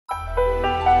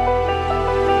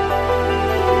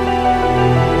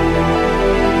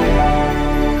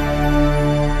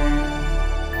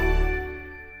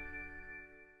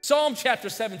Psalm chapter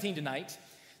 17 tonight.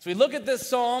 So we look at this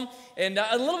psalm, and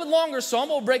a little bit longer psalm.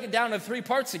 We'll break it down into 3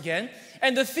 parts again.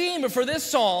 And the theme for this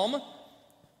psalm,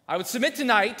 I would submit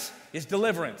tonight, is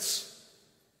deliverance.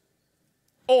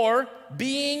 Or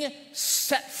being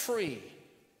set free.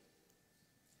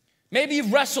 Maybe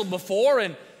you've wrestled before,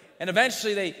 and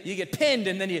eventually you get pinned,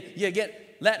 and then you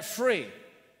get let free.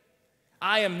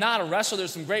 I am not a wrestler.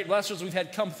 There's some great wrestlers we've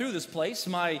had come through this place.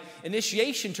 My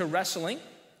initiation to wrestling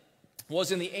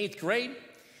was in the 8th grade,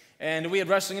 and we had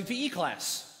wrestling in PE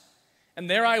class. And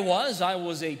there I was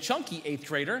a chunky 8th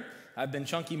grader. I've been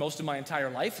chunky most of my entire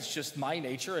life. It's just my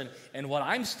nature and what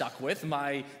I'm stuck with.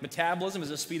 My metabolism is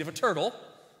the speed of a turtle.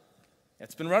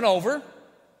 It's been run over.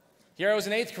 Here I was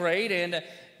in 8th grade, and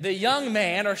the young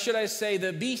man, or should I say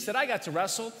the beast that I got to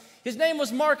wrestle, his name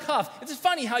was Mark Huff. It's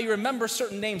funny how you remember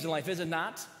certain names in life, is it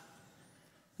not?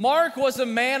 Mark was a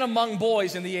man among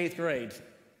boys in the 8th grade.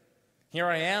 Here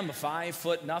I am, a 5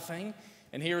 foot nothing,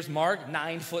 and here's Mark,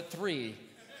 9'3".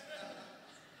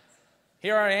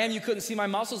 Here I am, you couldn't see my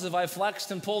muscles if I flexed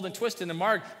and pulled and twisted, and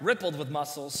Mark rippled with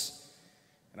muscles.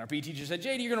 And our PE teacher said,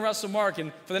 "JD, you're going to wrestle Mark."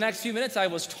 And for the next few minutes, I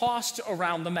was tossed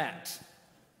around the mat.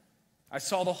 I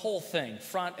saw the whole thing,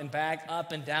 front and back,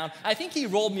 up and down. I think he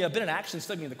rolled me a bit in action,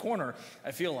 stuck me in the corner,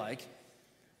 I feel like.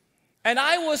 And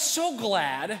I was so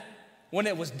glad when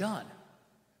it was done.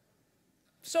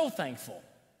 So thankful.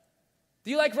 Do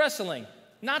you like wrestling?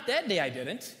 Not that day I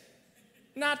didn't.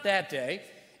 Not that day.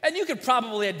 And you could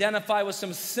probably identify with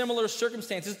some similar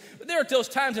circumstances, but there are those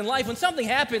times in life when something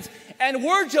happens and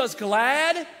we're just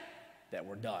glad that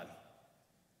we're done.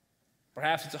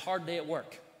 Perhaps it's a hard day at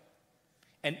work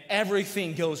and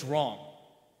everything goes wrong.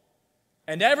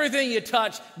 And everything you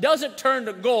touch doesn't turn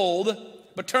to gold,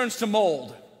 but turns to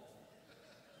mold.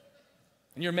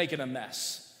 And you're making a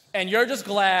mess. And you're just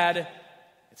glad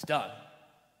it's done.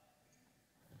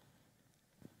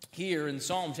 Here in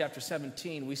Psalm chapter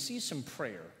 17, we see some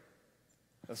prayer.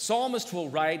 The psalmist will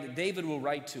write, David will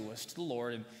write to us, to the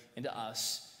Lord and to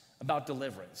us, about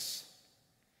deliverance.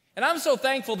 And I'm so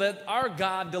thankful that our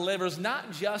God delivers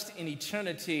not just in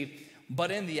eternity, but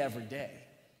in the everyday.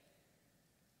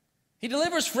 He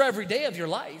delivers for every day of your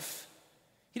life.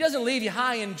 He doesn't leave you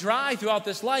high and dry throughout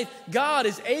this life. God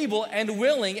is able and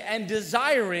willing and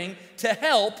desiring to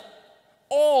help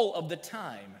all of the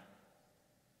time.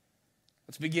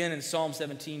 Let's begin in Psalm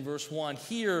 17, verse 1.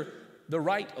 Hear the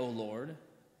right, O Lord.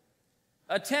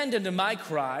 Attend unto my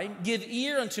cry. Give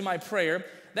ear unto my prayer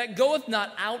that goeth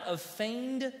not out of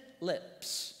feigned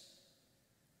lips.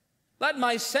 Let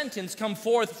my sentence come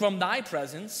forth from thy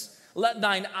presence. Let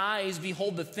thine eyes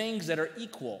behold the things that are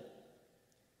equal.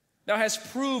 Thou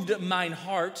hast proved mine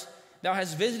heart. Thou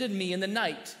hast visited me in the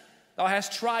night. Thou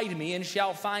hast tried me and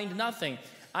shalt find nothing.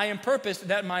 I am purposed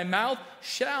that my mouth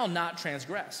shall not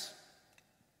transgress.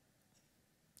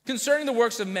 Concerning the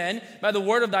works of men, by the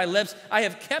word of thy lips, I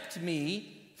have kept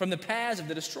me from the paths of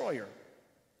the destroyer.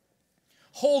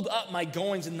 Hold up my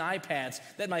goings in thy paths,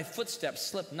 that my footsteps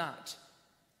slip not.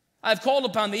 I have called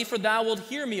upon thee, for thou wilt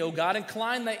hear me, O God.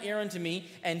 Incline thy ear unto me,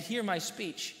 and hear my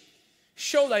speech.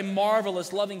 Show thy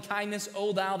marvelous loving kindness,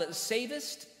 O thou that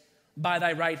savest by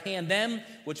thy right hand them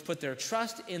which put their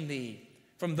trust in thee,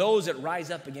 from those that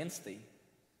rise up against thee,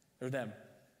 or them.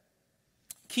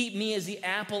 Keep me as the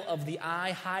apple of the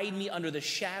eye. Hide me under the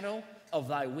shadow of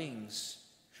thy wings.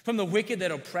 From the wicked that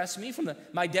oppress me, from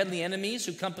my deadly enemies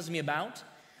who compass me about.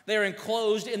 They are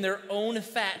enclosed in their own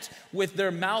fat. With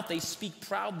their mouth they speak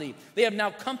proudly. They have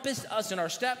now compassed us in our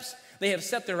steps. They have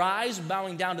set their eyes,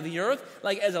 bowing down to the earth,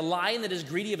 like as a lion that is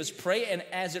greedy of his prey, and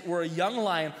as it were a young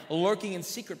lion lurking in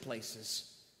secret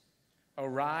places.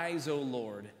 Arise, O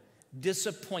Lord,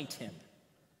 disappoint him,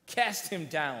 cast him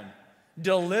down.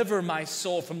 Deliver my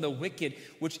soul from the wicked,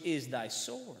 which is thy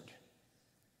sword.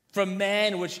 From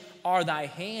men which are thy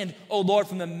hand, O Lord,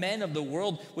 from the men of the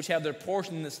world, which have their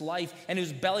portion in this life, and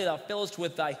whose belly thou fillest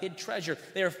with thy hid treasure.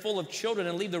 They are full of children,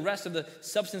 and leave the rest of the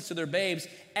substance to their babes.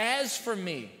 As for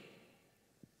me,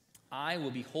 I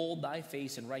will behold thy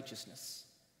face in righteousness.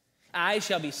 I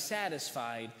shall be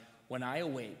satisfied when I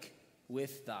awake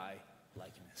with thy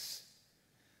likeness.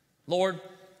 Lord,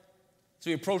 as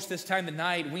we approach this time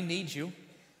tonight, we need you.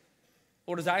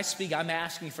 Lord, as I speak, I'm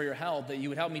asking for your help, that you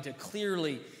would help me to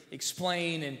clearly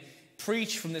explain and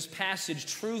preach from this passage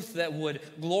truth that would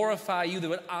glorify you, that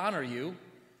would honor you.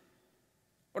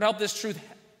 Lord, help this truth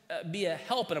be a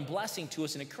help and a blessing to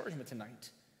us and encouragement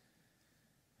tonight.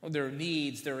 Lord, there are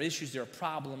needs, there are issues, there are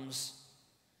problems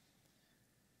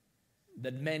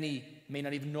that many may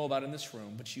not even know about in this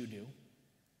room, but you do.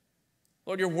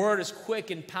 Lord, your word is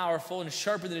quick and powerful and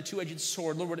sharper than a two-edged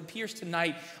sword. Lord, what appears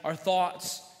tonight are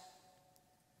thoughts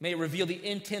May it reveal the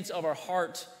intents of our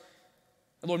heart.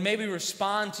 And Lord, may we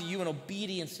respond to you in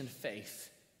obedience and faith.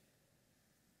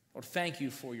 Lord, thank you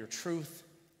for your truth,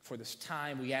 for this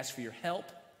time. We ask for your help.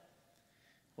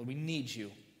 Lord, we need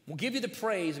you. We'll give you the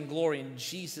praise and glory in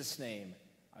Jesus' name.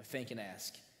 I thank and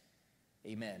ask.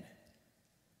 Amen.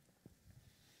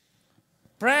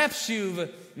 Perhaps you've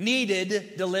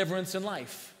needed deliverance in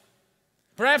life.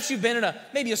 Perhaps you've been in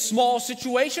maybe a small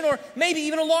situation or maybe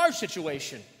even a large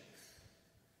situation.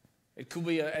 It could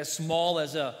be as small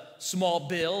as a small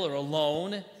bill or a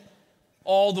loan,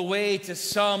 all the way to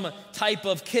some type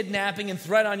of kidnapping and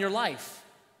threat on your life.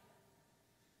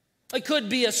 It could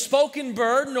be a spoken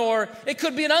burden or it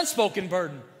could be an unspoken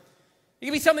burden. It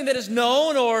could be something that is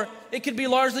known or it could be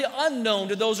largely unknown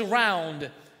to those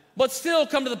around, but still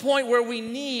come to the point where we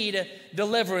need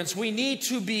deliverance. We need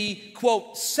to be,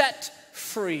 quote, set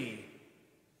free.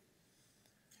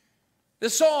 The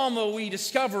psalm we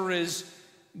discover has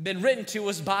been written to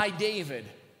us by David.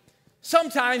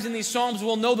 Sometimes in these psalms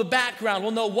we'll know the background,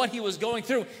 we'll know what he was going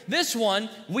through. This one,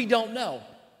 we don't know.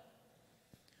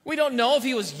 We don't know if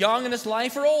he was young in his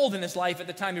life or old in his life at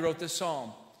the time he wrote this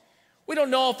psalm. We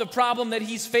don't know if the problem that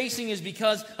he's facing is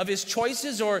because of his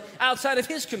choices or outside of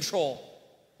his control.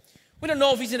 We don't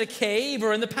know if he's in a cave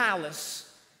or in the palace.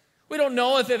 We don't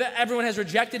know if everyone has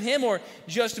rejected him or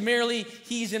just merely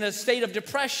he's in a state of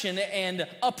depression and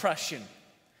oppression.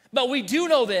 But we do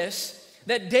know this,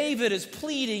 that David is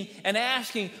pleading and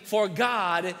asking for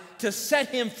God to set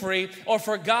him free or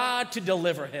for God to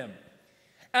deliver him.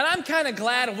 And I'm kind of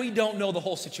glad we don't know the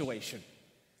whole situation.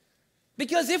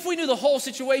 Because if we knew the whole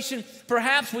situation,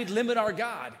 perhaps we'd limit our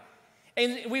God.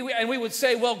 And we would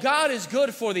say, well, God is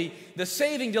good for the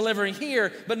saving, delivering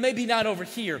here, but maybe not over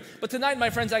here. But tonight, my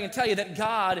friends, I can tell you that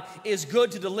God is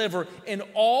good to deliver in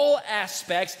all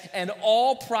aspects and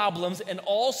all problems and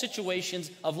all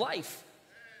situations of life.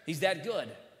 He's that good.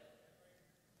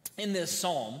 In this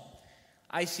psalm,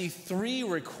 I see 3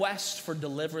 requests for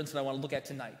deliverance that I want to look at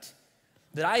tonight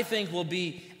that I think will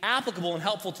be applicable and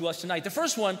helpful to us tonight. The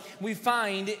first one we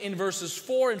find in verses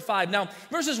 4 and 5. Now,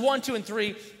 verses 1, 2, and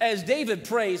 3, as David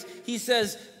prays, he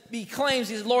says,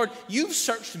 Lord, you've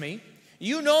searched me,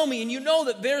 you know me, and you know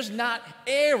that there's not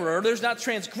error, there's not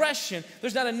transgression,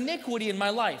 there's not iniquity in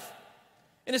my life.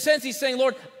 In a sense, he's saying,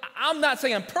 Lord, I'm not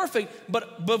saying I'm perfect,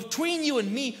 but between you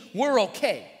and me, we're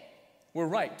okay. We're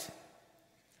right.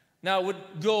 Now, I would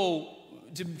go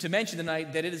to mention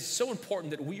tonight that it is so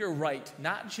important that we are right,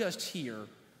 not just here,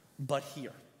 but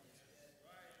here.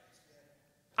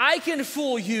 I can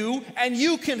fool you and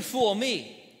you can fool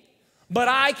me, but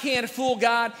I can't fool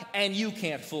God and you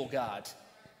can't fool God.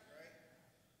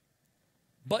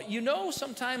 But you know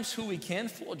sometimes who we can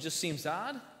fool, it just seems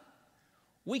odd.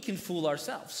 We can fool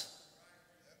ourselves.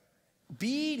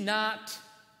 Be not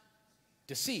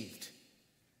deceived.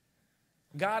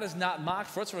 God is not mocked,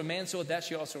 for whatsoever a man soweth, that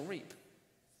shall also reap.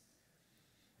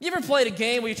 You ever played a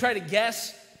game where you try to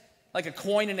guess like a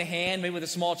coin in a hand, maybe with a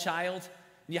small child?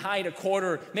 You hide a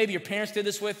quarter, or maybe your parents did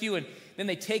this with you, and then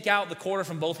they take out the quarter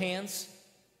from both hands.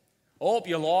 Oh,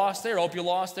 you lost there. Oh, you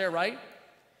lost there, right?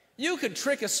 You could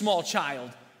trick a small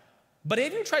child, but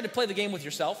have you tried to play the game with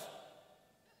yourself?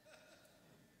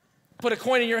 Put a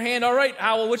coin in your hand. All right,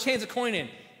 Howell, which hand's a coin in?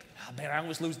 Oh, man, I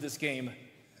always lose this game.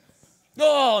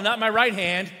 Oh, not my right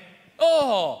hand.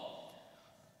 Oh,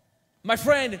 my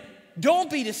friend,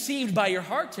 don't be deceived by your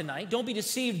heart tonight. Don't be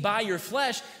deceived by your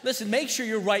flesh. Listen, make sure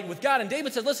you're right with God. And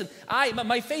David said, listen,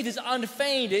 my faith is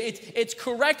unfeigned. It's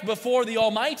correct before the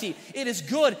Almighty. It is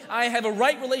good. I have a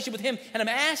right relationship with Him, and I'm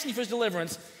asking for His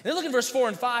deliverance. And then look in verse 4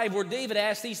 and 5 where David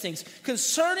asks these things.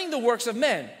 Concerning the works of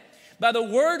men, by the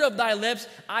word of thy lips,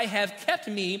 I have kept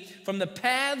me from the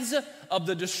paths of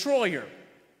the destroyer.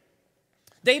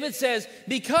 David says,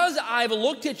 because I've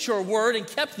looked at your word and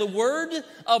kept the word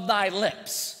of thy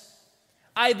lips,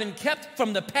 I've been kept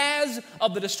from the paths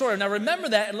of the destroyer. Now remember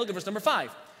that and look at verse number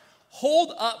 5.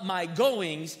 Hold up my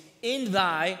goings in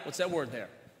thy, what's that word there?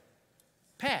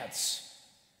 Paths.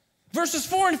 Verses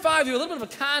 4 and 5 do a little bit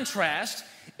of a contrast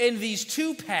in these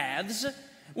two paths,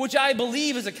 which I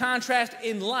believe is a contrast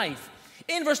in life.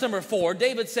 In verse number 4,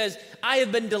 David says, I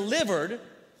have been delivered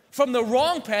from the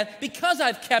wrong path because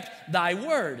I've kept thy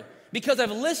word. Because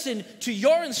I've listened to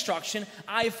your instruction,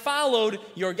 I followed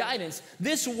your guidance.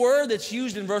 This word that's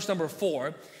used in verse number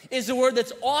 4 is a word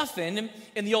that's often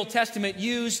in the Old Testament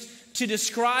used to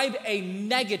describe a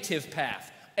negative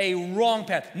path, a wrong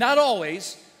path. Not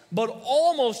always, but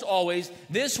almost always,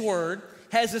 this word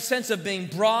has a sense of being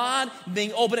broad,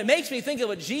 being open. It makes me think of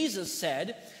what Jesus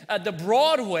said, the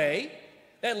broad way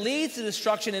that leads to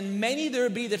destruction, and many there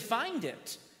be that find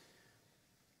it.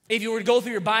 If you were to go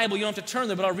through your Bible, you don't have to turn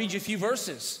there, but I'll read you a few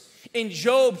verses. In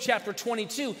Job chapter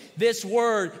 22, this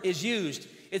word is used.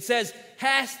 It says,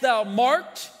 "Hast thou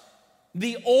marked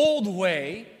the old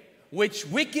way which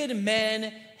wicked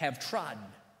men have trodden?"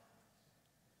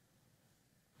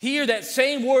 Here, that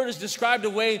same word is described a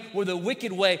way, where the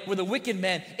wicked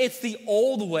men, it's the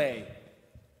old way.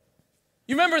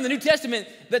 You remember in the New Testament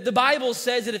that the Bible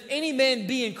says that if any man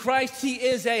be in Christ, he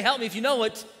is a, help me if you know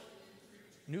it,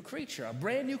 new creature, a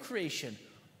brand new creation.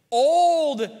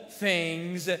 Old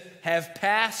things have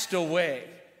passed away.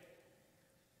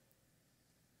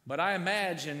 But I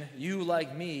imagine you,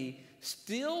 like me,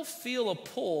 still feel a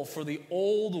pull for the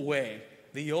old way,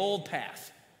 the old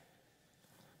path,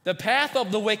 the path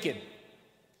of the wicked.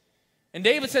 And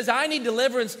David says, I need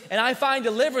deliverance, and I find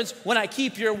deliverance when I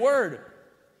keep your word.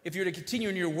 If you were to continue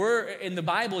in your word in the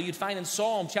Bible, you'd find in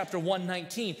Psalm chapter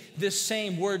 119 this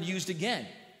same word used again,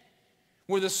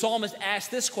 where the psalmist asked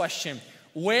this question: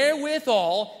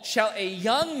 wherewithal shall a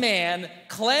young man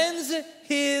cleanse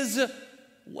his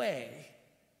way?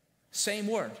 Same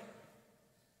word.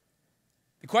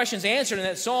 The question is answered in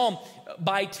that psalm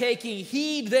by taking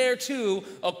heed thereto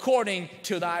according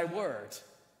to thy word.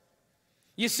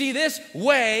 You see, this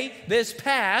way, this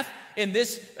path, in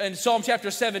Psalm chapter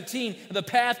 17, the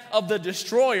path of the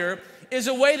destroyer, is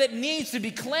a way that needs to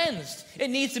be cleansed. It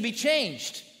needs to be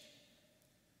changed.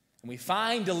 And we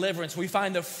find deliverance, we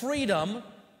find the freedom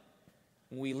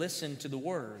when we listen to the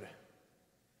word.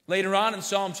 Later on in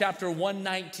Psalm chapter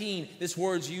 119, this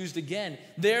word's used again.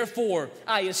 Therefore,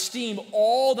 I esteem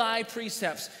all thy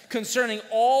precepts concerning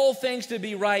all things to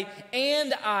be right,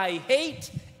 and I hate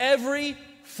every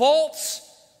false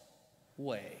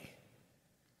way.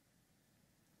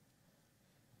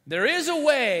 There is a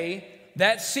way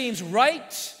that seems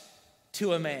right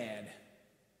to a man,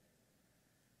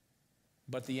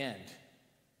 but the end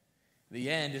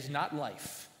is not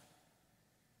life.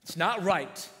 It's not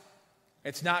right.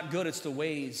 It's not good. It's the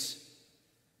ways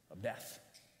of death.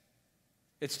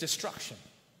 It's destruction.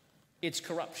 It's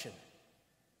corruption.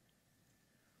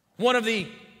 One of the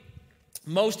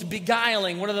most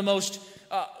beguiling, one of the most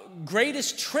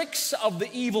greatest tricks of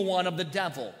the evil one, of the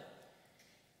devil,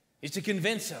 is to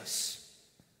convince us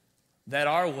that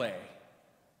our way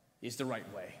is the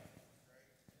right way.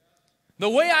 The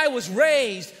way I was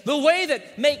raised, the way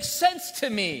that makes sense to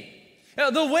me,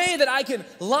 the way that I can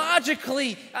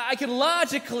logically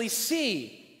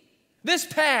see. This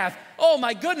path, oh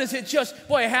my goodness,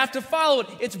 I have to follow it.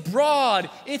 It's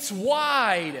broad, it's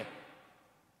wide,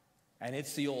 and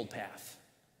it's the old path.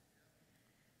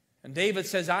 And David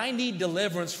says, I need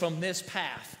deliverance from this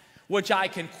path, which I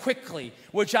can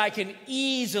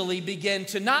easily begin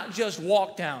to not just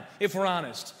walk down, if we're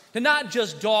honest, to not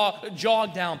just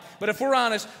jog down, but if we're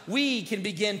honest, we can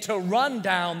begin to run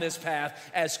down this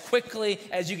path as quickly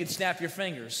as you can snap your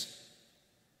fingers.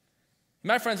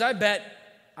 My friends, I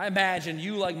imagine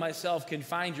you, like myself, can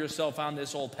find yourself on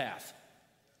this old path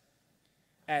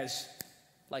as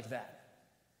like that.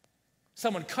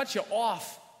 Someone cut you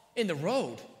off in the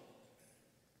road,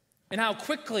 and how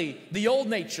quickly the old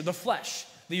nature, the flesh,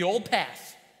 the old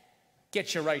path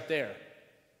gets you right there.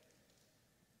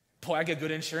 Boy, I get good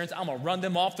insurance. I'm going to run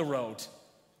them off the road.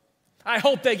 I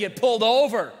hope they get pulled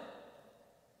over.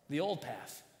 The old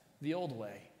path, the old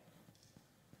way.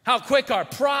 How quick our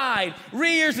pride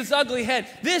rears its ugly head.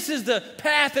 This is the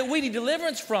path that we need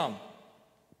deliverance from.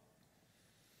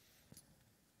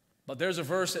 But there's a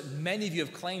verse that many of you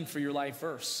have claimed for your life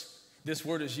verse. This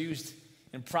word is used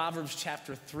in Proverbs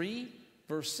chapter 3,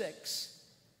 verse 6.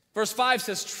 Verse 5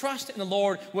 says, trust in the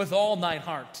Lord with all thine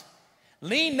heart.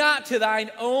 Lean not to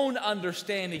thine own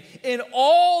understanding. In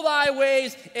all thy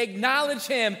ways acknowledge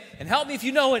him, and help me if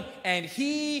you know it, and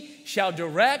he shall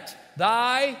direct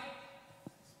thy...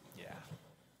 Yeah,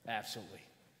 absolutely.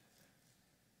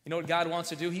 You know what God wants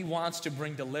to do? He wants to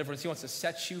bring deliverance. He wants to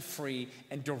set you free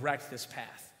and direct this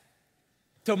path.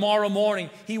 Tomorrow morning,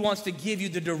 he wants to give you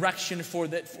the direction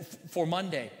for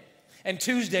Monday. And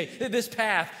Tuesday, this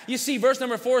path. You see, verse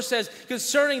number 4 says,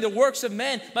 concerning the works of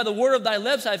men, by the word of thy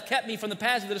lips I've kept me from the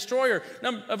paths of the destroyer.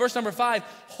 Verse number 5,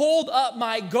 hold up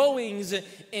my goings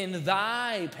in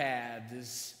thy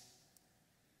paths.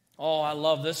 Oh, I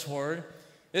love this word.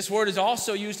 This word is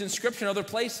also used in Scripture in other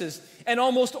places. And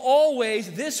almost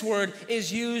always, this word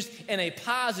is used in a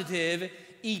positive,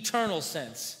 eternal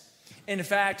sense. In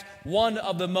fact, one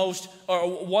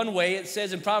way it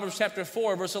says in Proverbs chapter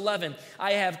 4, verse 11,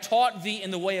 I have taught thee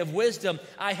in the way of wisdom,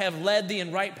 I have led thee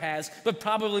in right paths. But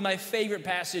probably my favorite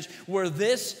passage where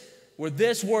this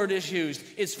word is used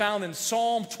is found in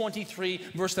Psalm 23,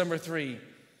 verse number 3.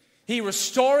 He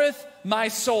restoreth my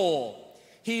soul.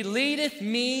 He leadeth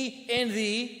me in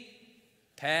the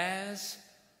paths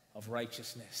of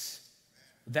righteousness.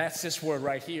 That's this word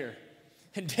right here.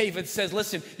 And David says,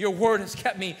 listen, your word has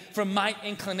kept me from my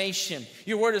inclination.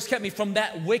 Your word has kept me from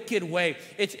that wicked way.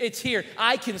 It's here.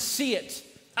 I can see it.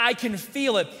 I can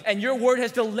feel it. And your word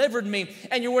has delivered me.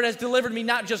 And your word has delivered me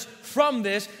not just from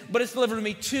this, but it's delivered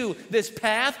me to this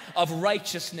path of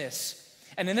righteousness.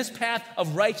 And in this path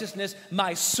of righteousness,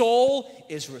 my soul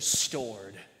is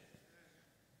restored.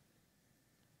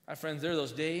 My friends, there are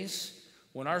those days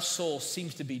when our soul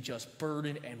seems to be just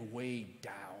burdened and weighed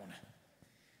down.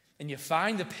 And you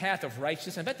find the path of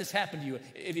righteousness. I bet this happened to you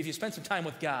if you spend some time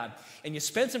with God. And you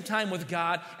spend some time with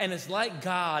God, and it's like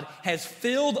God has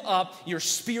filled up your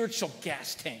spiritual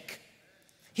gas tank.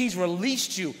 He's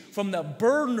released you from the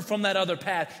burden from that other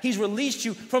path. He's released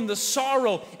you from the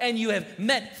sorrow, and you have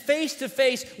met face to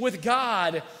face with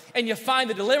God. And you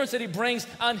find the deliverance that he brings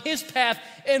on his path.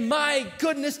 And my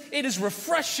goodness, it is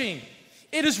refreshing.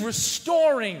 It is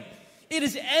restoring. It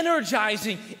is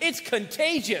energizing. It's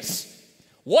contagious.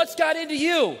 What's got into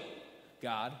you?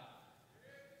 God.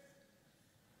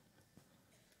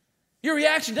 Your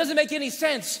reaction doesn't make any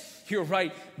sense. You're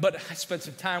right, but I spent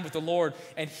some time with the Lord,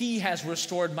 and he has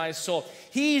restored my soul.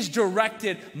 He's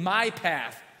directed my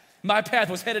path. My path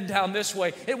was headed down this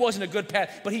way. It wasn't a good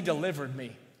path, but he delivered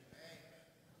me.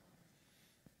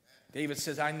 David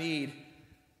says, I need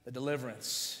the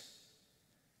deliverance.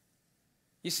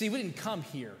 You see, we didn't come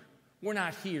here. We're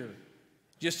not here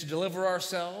just to deliver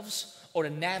ourselves or to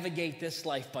navigate this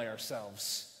life by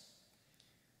ourselves.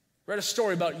 Read a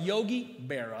story about Yogi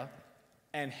Berra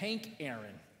and Hank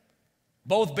Aaron,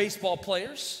 both baseball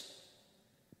players.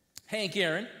 Hank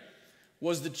Aaron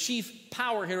was the chief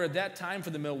power hitter at that time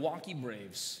for the Milwaukee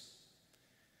Braves.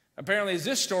 Apparently, as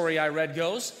this story I read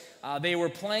goes, they were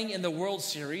playing in the World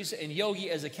Series, and Yogi,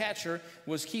 as a catcher,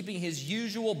 was keeping his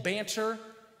usual banter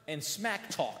and smack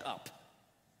talk up.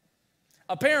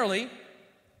 Apparently,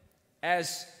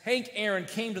 as Hank Aaron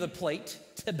came to the plate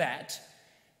to bat,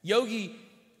 Yogi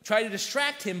tried to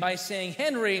distract him by saying,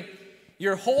 Henry,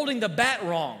 you're holding the bat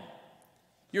wrong.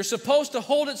 You're supposed to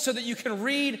hold it so that you can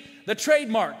read the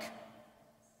trademark.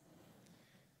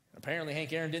 Apparently,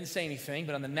 Hank Aaron didn't say anything,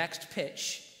 but on the next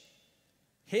pitch,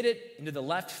 hit it into the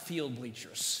left field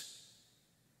bleachers.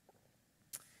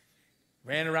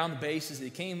 Ran around the bases.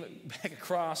 He came back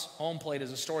across home plate,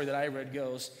 as a story that I read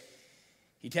goes.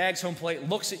 He tags home plate,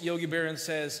 looks at Yogi Berra and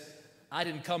says, I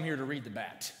didn't come here to read the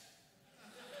bat.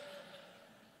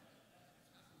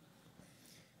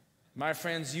 My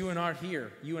friends, you and I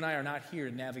are not here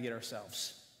to navigate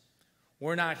ourselves.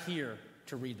 We're not here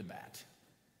to read the bat.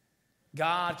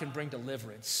 God can bring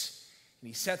deliverance. And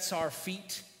he sets our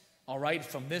feet, all right,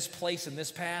 from this place and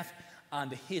this path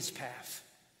onto his path,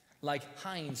 like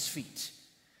hinds feet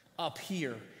up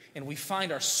here, and we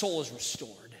find our soul is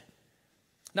restored.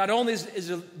 Not only is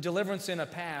there deliverance in a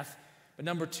path, but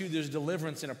number two, there's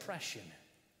deliverance in oppression.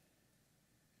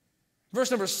 Verse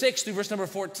number 6 through verse number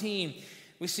 14,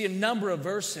 we see a number of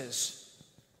verses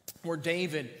where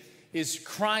David is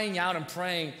crying out and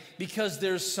praying because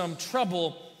there's some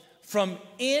trouble from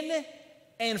in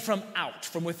and from out,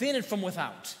 from within and from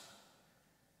without.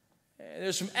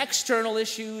 There's some external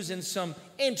issues and some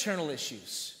internal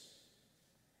issues.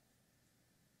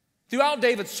 Throughout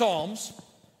David's Psalms,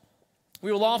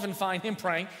 we will often find him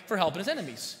praying for help in his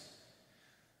enemies.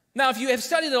 Now, if you have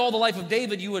studied all the life of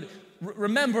David, you would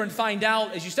remember and find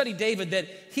out as you study David that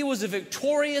he was a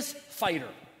victorious fighter.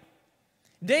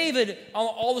 David,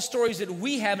 all the stories that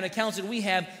we have and accounts that we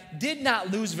have, did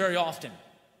not lose very often.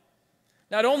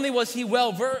 Not only was he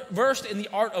well versed in the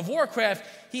art of warcraft,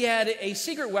 he had a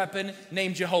secret weapon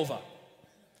named Jehovah.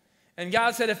 And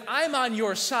God said, if I'm on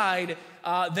your side,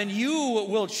 then you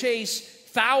will chase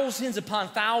thousands upon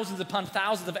thousands upon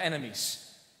thousands of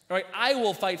enemies. All right, I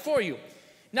will fight for you.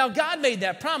 Now, God made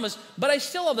that promise, but I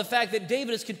still love the fact that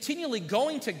David is continually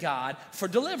going to God for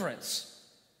deliverance.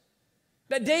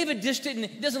 That David just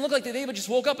it doesn't look like that David just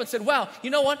woke up and said, wow, you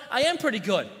know what? I am pretty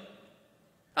good.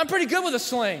 I'm pretty good with a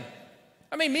sling.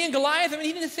 I mean, me and Goliath,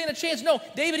 he didn't stand a chance. No,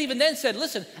 David even then said,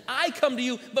 listen, I come to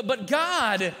you, but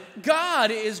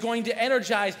God is going to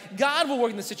energize. God will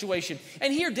work in the situation.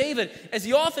 And here David, as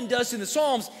he often does in the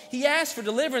Psalms, he asks for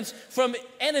deliverance from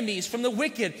enemies, from the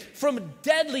wicked, from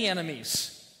deadly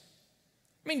enemies.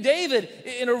 I mean, David,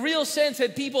 in a real sense,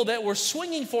 had people that were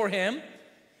swinging for him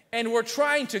and were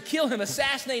trying to kill him,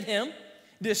 assassinate him,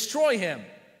 destroy him.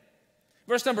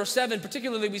 Verse number 7,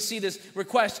 particularly we see this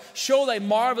request, show thy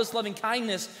marvelous loving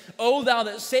kindness, O thou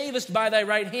that savest by thy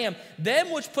right hand,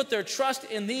 them which put their trust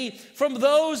in thee from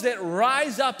those that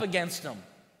rise up against them.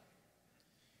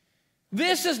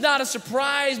 This is not a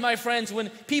surprise, my friends, when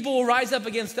people will rise up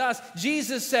against us.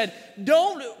 Jesus said,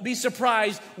 don't be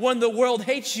surprised when the world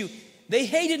hates you. They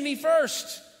hated me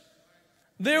first.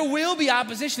 There will be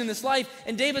opposition in this life.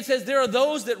 And David says, there are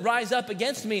those that rise up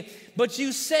against me, but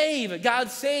you save. God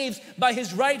saves by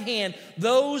his right hand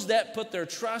those that put their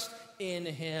trust in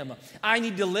him. I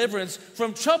need deliverance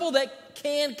from trouble that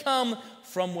can come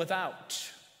from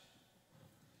without.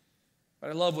 But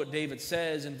I love what David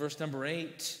says in verse number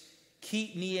 8.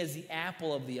 Keep me as the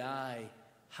apple of the eye.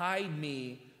 Hide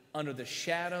me under the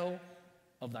shadow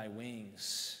of thy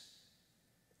wings.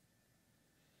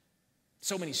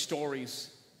 So many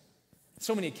stories,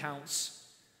 so many accounts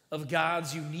of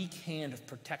God's unique hand of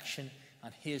protection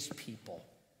on his people.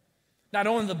 Not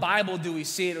only in the Bible do we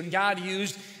see it, when God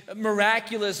used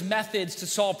miraculous methods to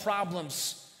solve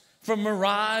problems, from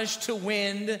mirage to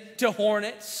wind to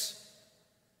hornets.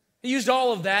 He used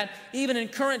all of that. Even in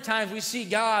current times, we see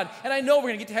God, and I know we're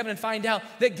going to get to heaven and find out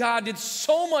that God did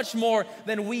so much more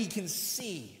than we can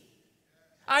see.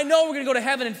 I know we're going to go to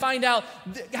heaven and find out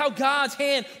how God's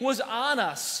hand was on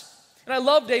us. And I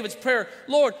love David's prayer.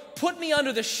 Lord, put me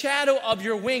under the shadow of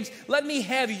your wings. Let me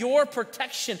have your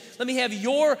protection. Let me have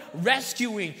your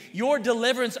rescuing, your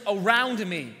deliverance around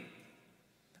me.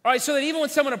 All right, so that even when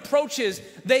someone approaches,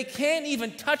 they can't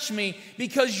even touch me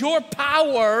because your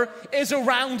power is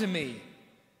around me.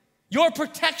 Your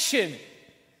protection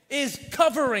is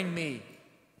covering me.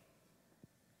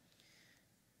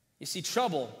 You see,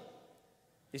 trouble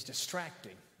is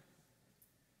distracting.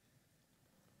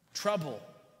 Trouble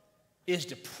is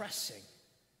depressing.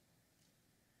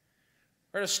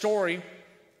 I heard a story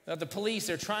that the police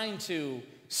are trying to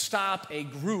stop a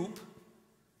group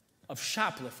of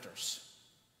shoplifters.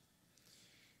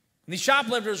 And these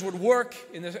shoplifters would work,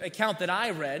 in the account that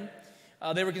I read,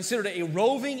 they were considered a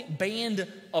roving band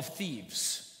of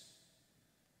thieves.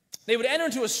 They would enter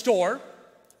into a store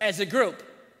as a group,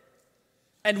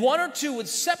 and one or two would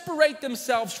separate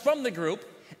themselves from the group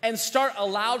and start a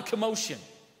loud commotion.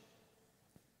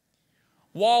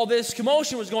 While this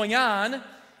commotion was going on,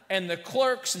 and the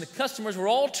clerks and the customers were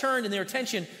all turned in their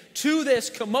attention to this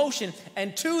commotion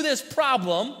and to this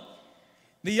problem,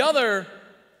 the other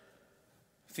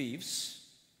thieves,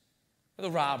 the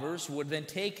robbers, would then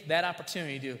take that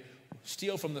opportunity to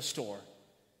steal from the store.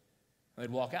 They'd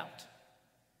walk out.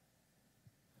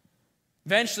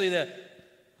 Eventually, the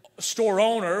store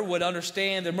owner would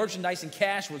understand the merchandise and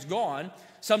cash was gone,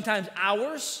 sometimes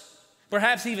hours,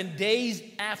 perhaps even days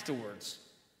afterwards.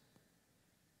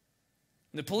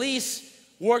 The police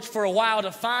worked for a while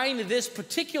to find this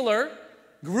particular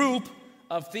group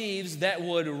of thieves that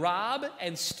would rob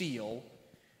and steal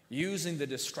using the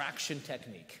distraction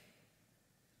technique.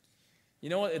 You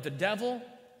know what? If the devil,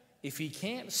 if he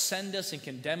can't send us and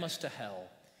condemn us to hell,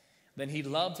 then he'd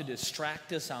love to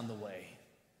distract us on the way.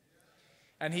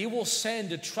 And he will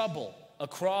send trouble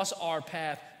across our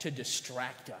path to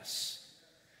distract us,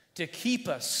 to keep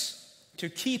us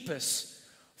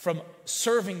from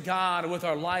serving God with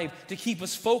our life, to keep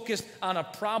us focused on a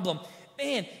problem.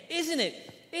 Man, isn't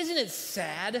it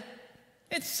sad?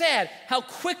 It's sad how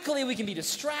quickly we can be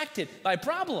distracted by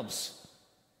problems.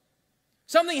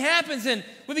 Something happens and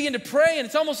we begin to pray, and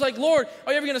it's almost like, Lord,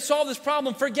 are you ever going to solve this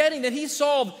problem? Forgetting that he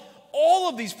solved all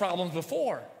of these problems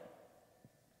before.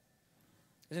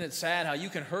 Isn't it sad how you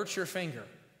can hurt your finger?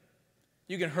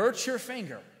 You can hurt your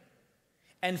finger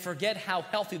and forget how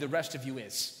healthy the rest of you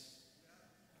is.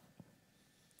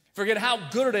 Forget how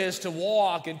good it is to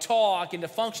walk and talk and to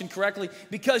function correctly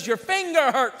because your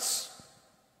finger hurts.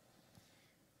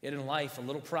 Yet in life, a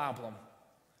little problem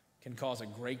can cause a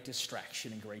great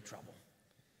distraction and great trouble.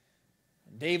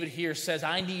 And David here says,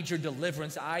 I need your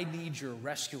deliverance. I need your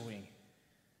rescuing.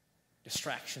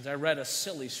 Distractions. I read a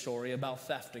silly story about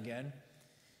theft again.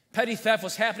 Petty theft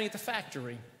was happening at the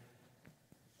factory.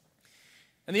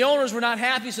 And the owners were not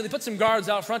happy, so they put some guards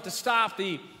out front to stop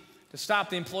the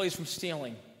employees from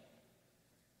stealing.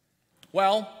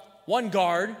 Well, one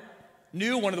guard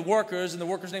knew one of the workers, and the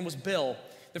worker's name was Bill.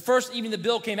 The first evening that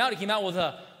Bill came out, he came out with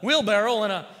a wheelbarrow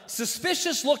and a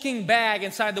suspicious-looking bag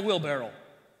inside the wheelbarrow.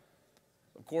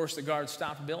 Of course, the guard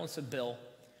stopped Bill and said, Bill,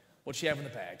 what you have in the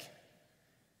bag?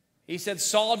 He said,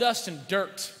 sawdust and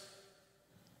dirt.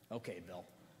 Okay, Bill.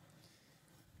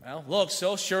 Well, look,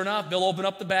 so sure enough, Bill opened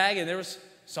up the bag, and there was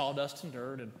sawdust and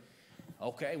dirt, and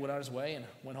okay, went on his way and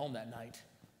went home that night.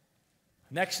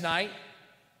 Next night,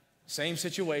 same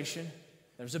situation.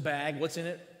 There's a bag. What's in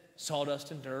it?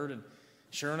 Sawdust and dirt, and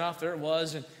sure enough, there it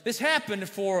was. And this happened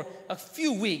for a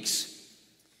few weeks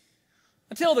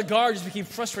until the guard just became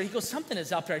frustrated. He goes, something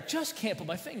is up there. I just can't put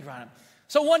my finger on it.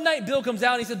 So one night, Bill comes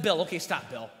out, and he said, Bill, okay, stop,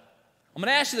 Bill. I'm going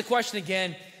to ask you the question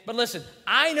again, but listen,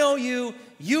 I know you,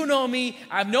 you know me,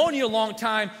 I've known you a long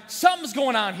time, something's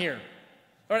going on here.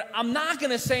 All right, I'm not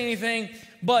going to say anything,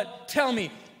 but tell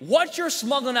me what you're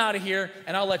smuggling out of here,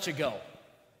 and I'll let you go.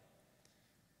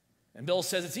 And Bill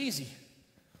says it's easy.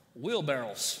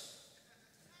 Wheelbarrows.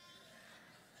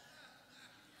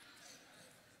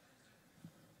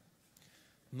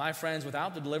 My friends,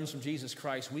 without the deliverance from Jesus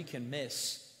Christ, we can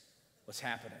miss what's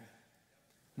happening.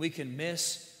 We can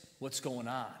miss what's going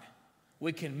on.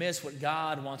 We can miss what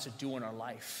God wants to do in our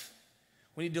life.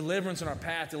 We need deliverance in our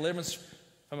path, deliverance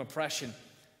from oppression.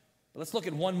 But let's look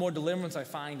at one more deliverance I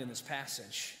find in this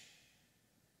passage.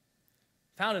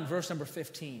 Found in verse number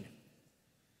 15,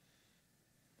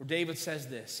 where David says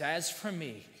this, "As for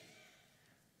me,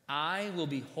 I will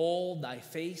behold thy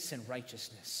face in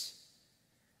righteousness.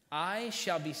 I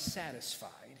shall be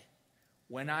satisfied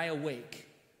when I awake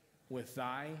with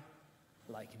thy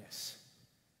likeness."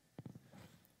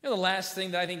 You know, the last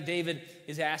thing that I think David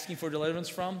is asking for deliverance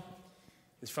from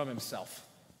is from himself.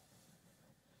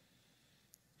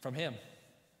 From him.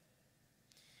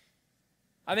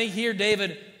 I think here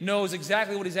David knows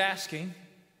exactly what he's asking.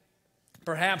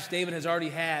 Perhaps David has already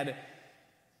had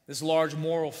this large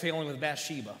moral failing with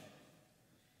Bathsheba.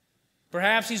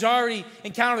 Perhaps he's already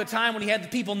encountered a time when he had the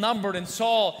people numbered and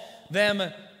saw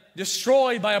them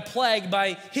destroyed by a plague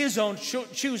by his own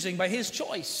choosing, by his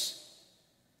choice.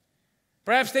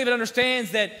 Perhaps David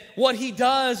understands that what he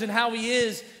does and how he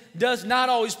is does not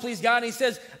always please God. And he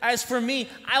says, "As for me,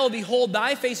 I will behold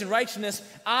thy face in righteousness.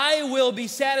 I will be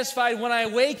satisfied when I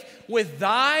awake with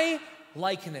thy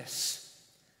likeness."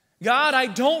 God, I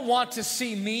don't want to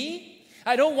see me.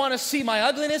 I don't want to see my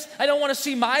ugliness. I don't want to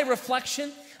see my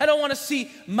reflection. I don't want to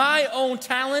see my own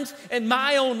talent and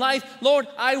my own life. Lord,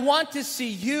 I want to see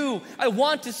you. I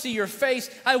want to see your face.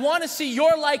 I want to see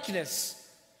your likeness.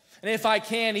 And if I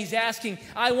can, he's asking,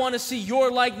 I want to see your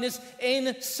likeness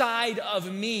inside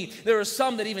of me. There are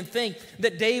some that even think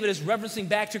that David is referencing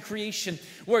back to creation,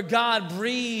 where God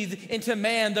breathed into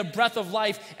man the breath of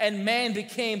life, and man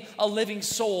became a living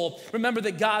soul. Remember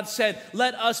that God said,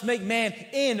 "Let us make man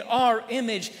in our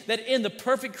image," that in the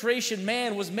perfect creation,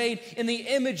 man was made in the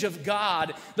image of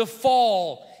God. The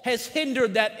fall has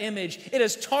hindered that image. It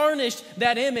has tarnished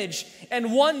that image.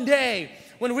 And one day,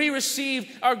 when we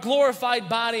receive our glorified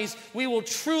bodies, we will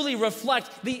truly reflect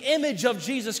the image of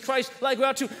Jesus Christ like we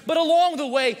ought to. But along the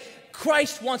way,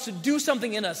 Christ wants to do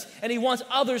something in us, and he wants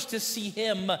others to see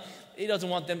him. He doesn't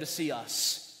want them to see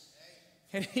us.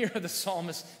 And here the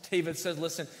psalmist David says,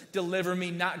 listen, deliver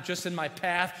me not just in my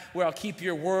path where I'll keep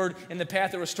your word, in the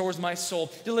path that restores my soul.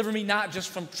 Deliver me not just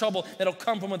from trouble that'll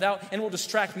come from without and will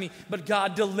distract me, but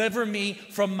God, deliver me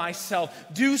from myself.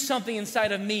 Do something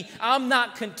inside of me. I'm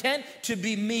not content to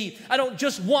be me. I don't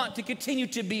just want to continue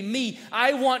to be me.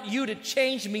 I want you to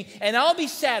change me, and I'll be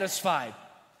satisfied.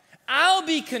 I'll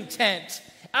be content.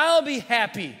 I'll be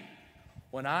happy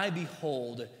when I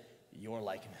behold your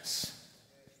likeness.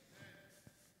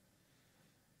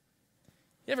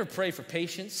 You ever pray for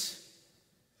patience?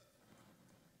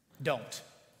 Don't.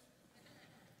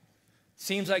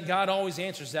 Seems like God always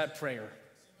answers that prayer.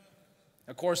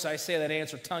 Of course, I say that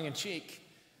answer tongue in cheek.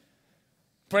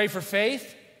 Pray for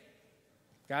faith?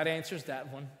 God answers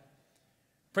that one.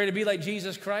 Pray to be like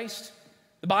Jesus Christ?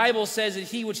 The Bible says that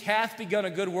he which hath begun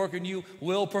a good work in you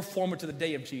will perform it to the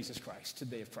day of Jesus Christ, to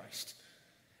the day of Christ.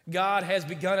 God has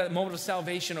begun at the moment of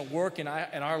salvation a work in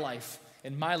our life,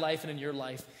 in my life and in your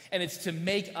life, and it's to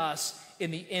make us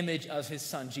in the image of his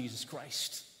Son, Jesus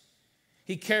Christ.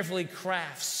 He carefully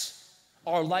crafts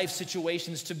our life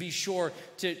situations to be sure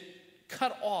to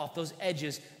cut off those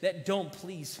edges that don't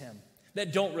please him,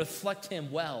 that don't reflect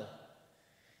him well.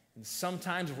 And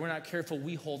sometimes if we're not careful,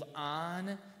 we hold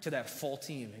on to that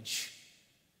faulty image.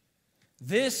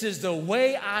 This is the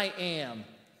way I am.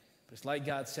 But it's like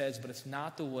God says, but it's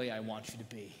not the way I want you to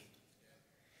be.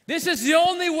 This is the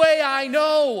only way I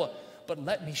know, but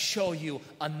let me show you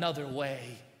another way.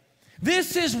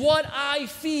 This is what I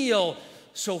feel,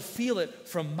 so feel it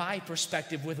from my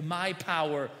perspective, with my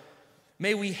power.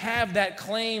 May we have that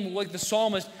claim like the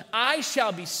psalmist, I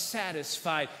shall be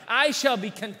satisfied, I shall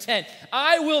be content,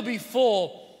 I will be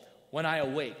full when I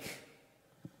awake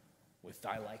with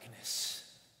thy likeness.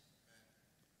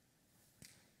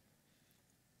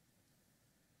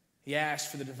 He asked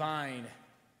for the divine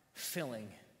filling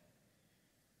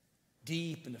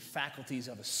deep in the faculties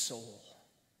of his soul.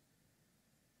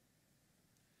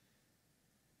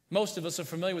 Most of us are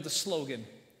familiar with the slogan,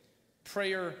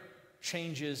 prayer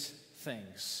changes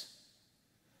things.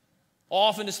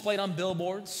 Often displayed on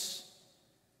billboards,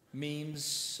 memes,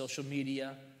 social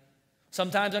media,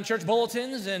 sometimes on church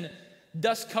bulletins and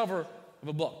dust cover of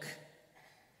a book.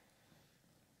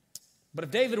 But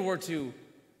if David were to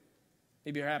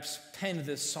maybe perhaps pen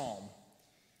this psalm,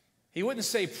 he wouldn't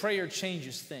say prayer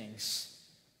changes things.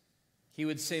 He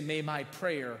would say, may my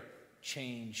prayer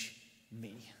change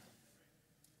me.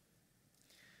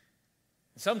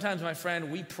 Sometimes, my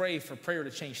friend, we pray for prayer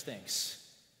to change things.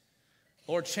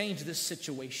 Lord, change this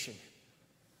situation.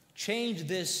 Change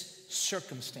this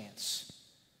circumstance.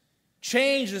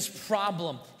 Change this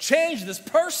problem. Change this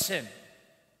person.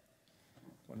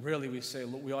 When really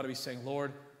we ought to be saying,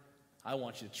 Lord, I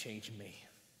want you to change me.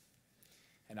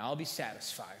 And I'll be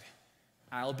satisfied.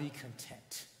 I'll be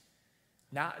content.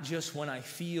 Not just when I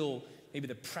feel maybe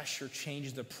the pressure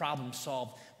changes, the problem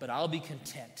solved, but I'll be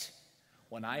content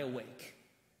when I awake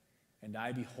and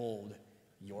I behold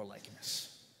your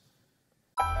likeness.